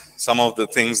at some of the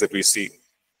things that we see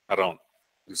around.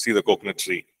 You see the coconut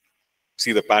tree,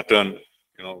 see the pattern,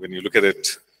 when you look at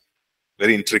it,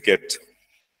 very intricate.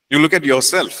 You look at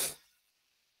yourself,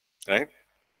 right?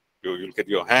 You look at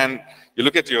your hand, you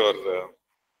look at your,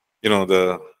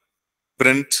 the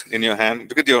print in your hand.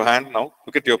 Look at your hand now,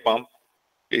 look at your palm.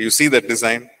 Okay, you see that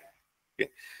design. Okay.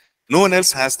 No one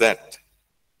else has that.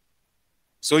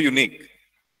 So unique,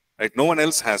 right? No one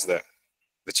else has that.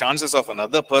 The chances of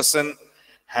another person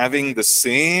having the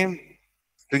same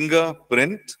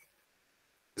fingerprint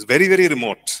is very, very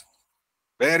remote.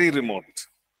 Very remote.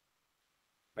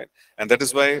 Right? And that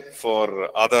is why for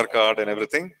Aadhaar card and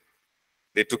everything,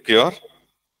 they took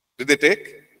did they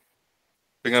take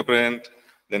fingerprint,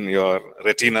 then your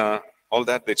retina, all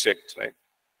that they checked, right?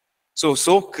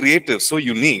 So creative, so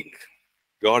unique,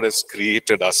 God has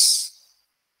created us.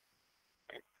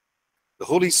 Right? The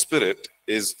Holy Spirit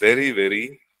is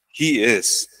he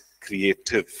is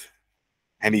creative.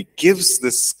 And he gives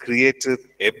this creative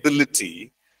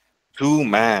ability to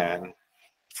man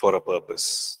for a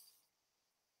purpose.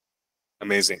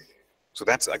 Amazing. So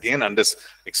that's again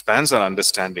expands our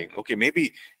understanding. Okay,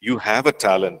 maybe you have a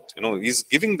talent. He's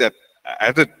giving that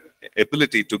added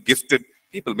ability to gifted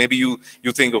people. Maybe you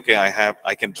think, okay,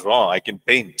 I can draw, I can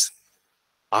paint.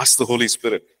 Ask the Holy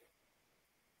Spirit.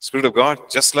 Spirit of God,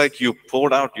 just like you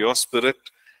poured out your spirit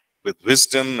with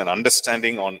wisdom and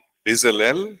understanding on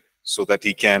Bezalel so that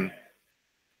he can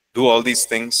do all these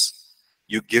things,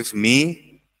 you give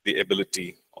me the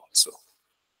ability also.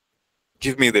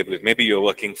 Give me the ability. Maybe you're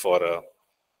working for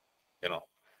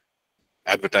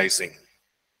advertising,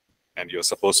 and you're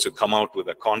supposed to come out with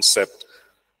a concept,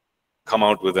 come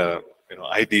out with a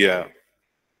idea,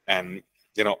 and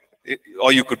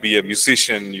or you could be a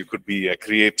musician, you could be a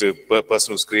creative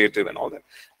person who's creative and all that.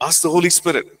 Ask the Holy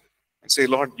Spirit and say,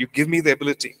 Lord, you give me the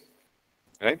ability,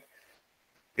 right?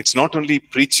 It's not only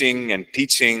preaching and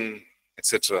teaching,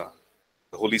 etc.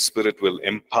 The Holy Spirit will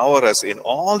empower us in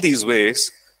all these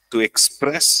ways to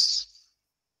express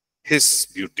his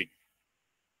beauty,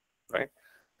 right?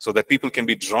 So that people can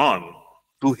be drawn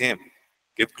to him,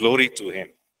 give glory to him.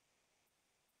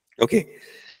 Okay,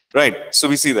 right. So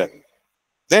we see that.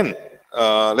 Then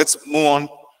let's move on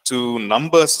to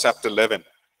Numbers chapter 11.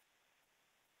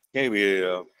 Okay,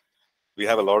 we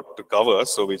have a lot to cover,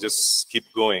 so we just keep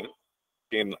going.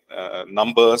 In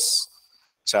Numbers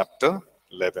chapter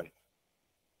 11.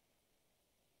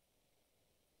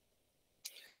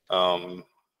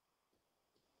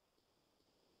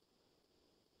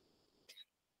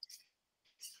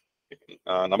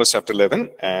 Numbers chapter 11,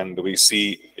 and we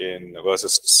see in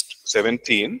verses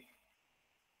 17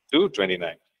 to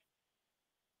 29.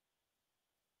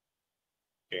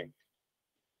 Okay.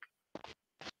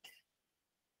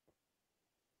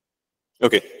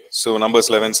 Okay, so Numbers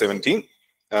 11, 17.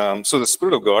 So the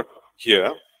Spirit of God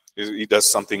here, he does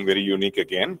something very unique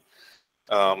again.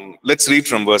 Let's read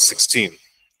from verse 16.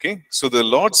 Okay, so the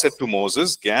Lord said to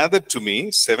Moses, gather to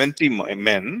me 70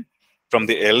 men from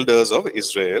the elders of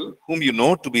Israel, whom you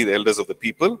know to be the elders of the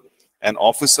people, and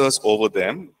officers over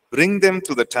them. Bring them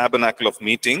to the tabernacle of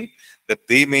meeting, that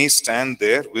they may stand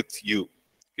there with you.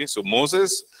 Okay, so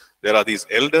Moses, there are these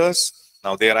elders.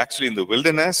 Now they are actually in the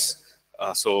wilderness.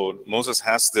 So Moses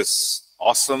has this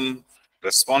awesome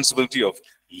responsibility of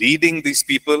leading these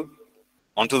people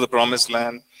onto the promised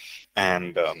land.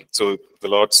 And so the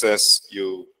Lord says,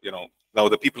 now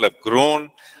the people have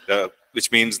grown, which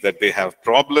means that they have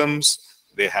problems.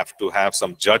 They have to have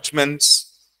some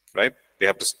judgments, right? They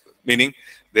have to, meaning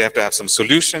they have to have some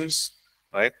solutions,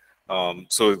 right?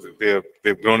 So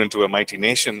they've grown into a mighty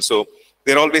nation. So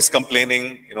they're always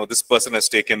complaining, this person has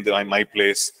taken my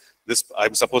place.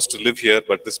 I'm supposed to live here,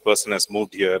 but this person has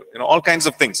moved here. All kinds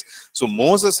of things. So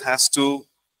Moses has to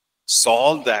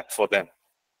solve that for them.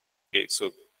 Okay,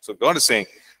 so God is saying,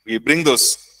 we bring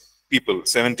those people,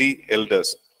 70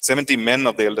 elders, 70 men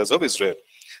of the elders of Israel.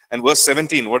 And verse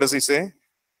 17, what does he say?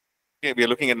 Okay, we are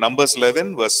looking at Numbers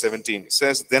 11, verse 17. It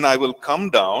says, then I will come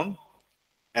down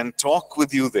and talk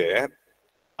with you there.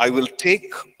 I will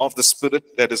take of the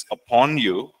spirit that is upon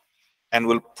you and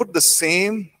will put the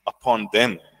same upon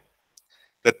them,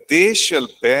 that they shall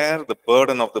bear the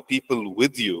burden of the people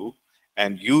with you,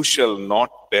 and you shall not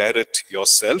bear it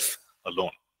yourself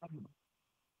alone.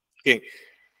 Okay,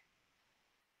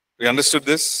 we understood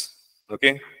this?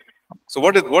 Okay, so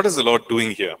what is the Lord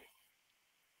doing here?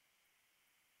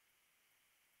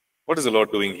 What is the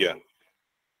Lord doing here?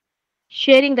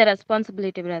 Sharing the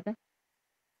responsibility, brother.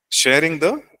 Sharing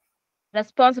the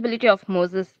Responsibility of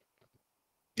Moses.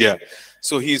 Yeah.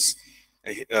 So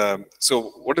so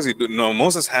what does he do? No,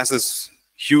 Moses has this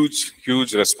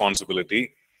huge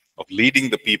responsibility of leading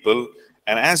the people.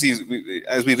 And as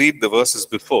we read the verses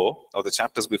before, or the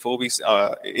chapters before,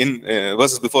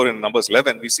 verses before in Numbers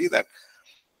 11, we see that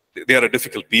they are a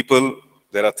difficult people.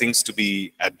 There are things to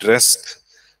be addressed.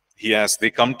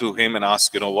 They come to him and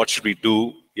ask, what should we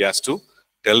do? He has to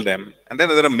tell them. And then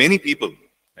there are many people,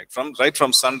 like right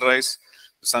from sunrise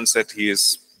to sunset, he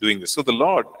is doing this. So the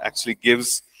Lord actually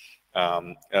gives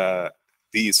the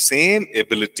same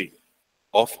ability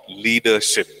of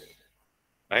leadership,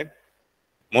 right?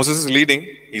 Moses is leading,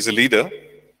 he's a leader,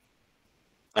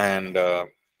 and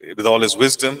with all his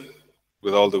wisdom,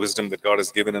 with all the wisdom that God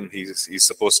has given him, he's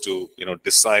supposed to,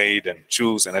 decide and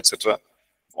choose and etc.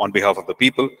 on behalf of the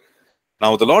people.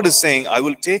 Now the Lord is saying, I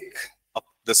will take up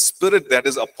the spirit that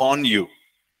is upon you.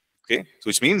 Okay, so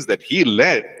which means that he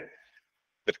led,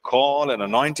 that call and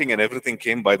anointing and everything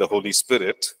came by the Holy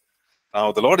Spirit.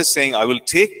 Now the Lord is saying, I will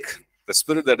take the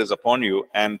spirit that is upon you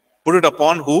and put it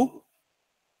upon who?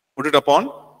 Put it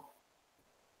upon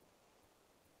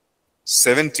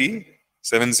 70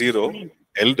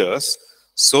 elders,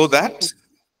 so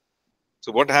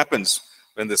what happens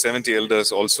when the 70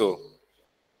 elders also,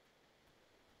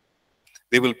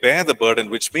 they will bear the burden,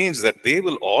 which means that they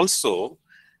will also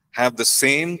have the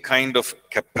same kind of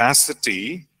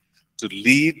capacity to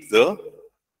lead the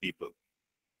people.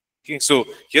 Okay, so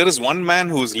here is one man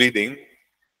who is leading,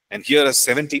 and here are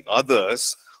 70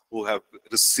 others who have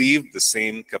received the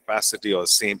same capacity or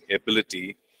same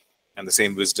ability and the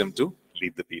same wisdom to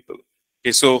lead the people.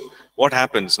 Okay, so what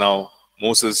happens now?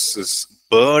 Moses'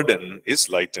 burden is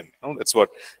lightened. No, that's what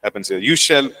happens here.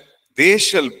 They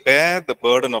shall bear the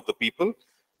burden of the people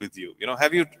with you.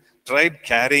 Have you tried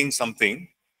carrying something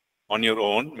on your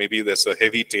own? Maybe there's a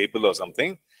heavy table or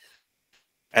something,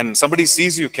 and somebody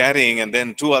sees you carrying, and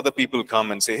then two other people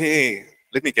come and say, hey,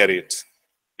 let me carry it.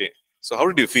 Okay, so how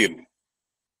did you feel?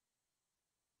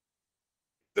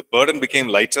 The burden became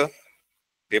lighter,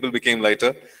 table became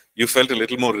lighter, you felt a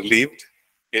little more relieved.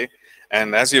 Okay,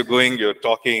 and as you're going, you're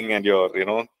talking, and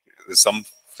there's some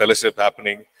fellowship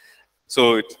happening,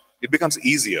 so it becomes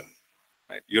easier,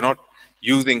 right? You're not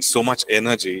using so much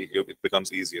energy, it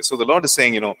becomes easier. So the Lord is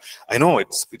saying, I know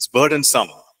it's burdensome,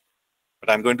 but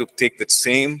I'm going to take that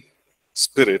same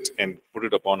spirit and put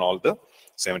it upon all the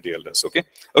 70 elders. Okay,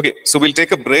 so we'll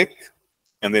take a break,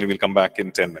 and then we'll come back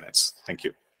in 10 minutes. Thank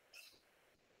you.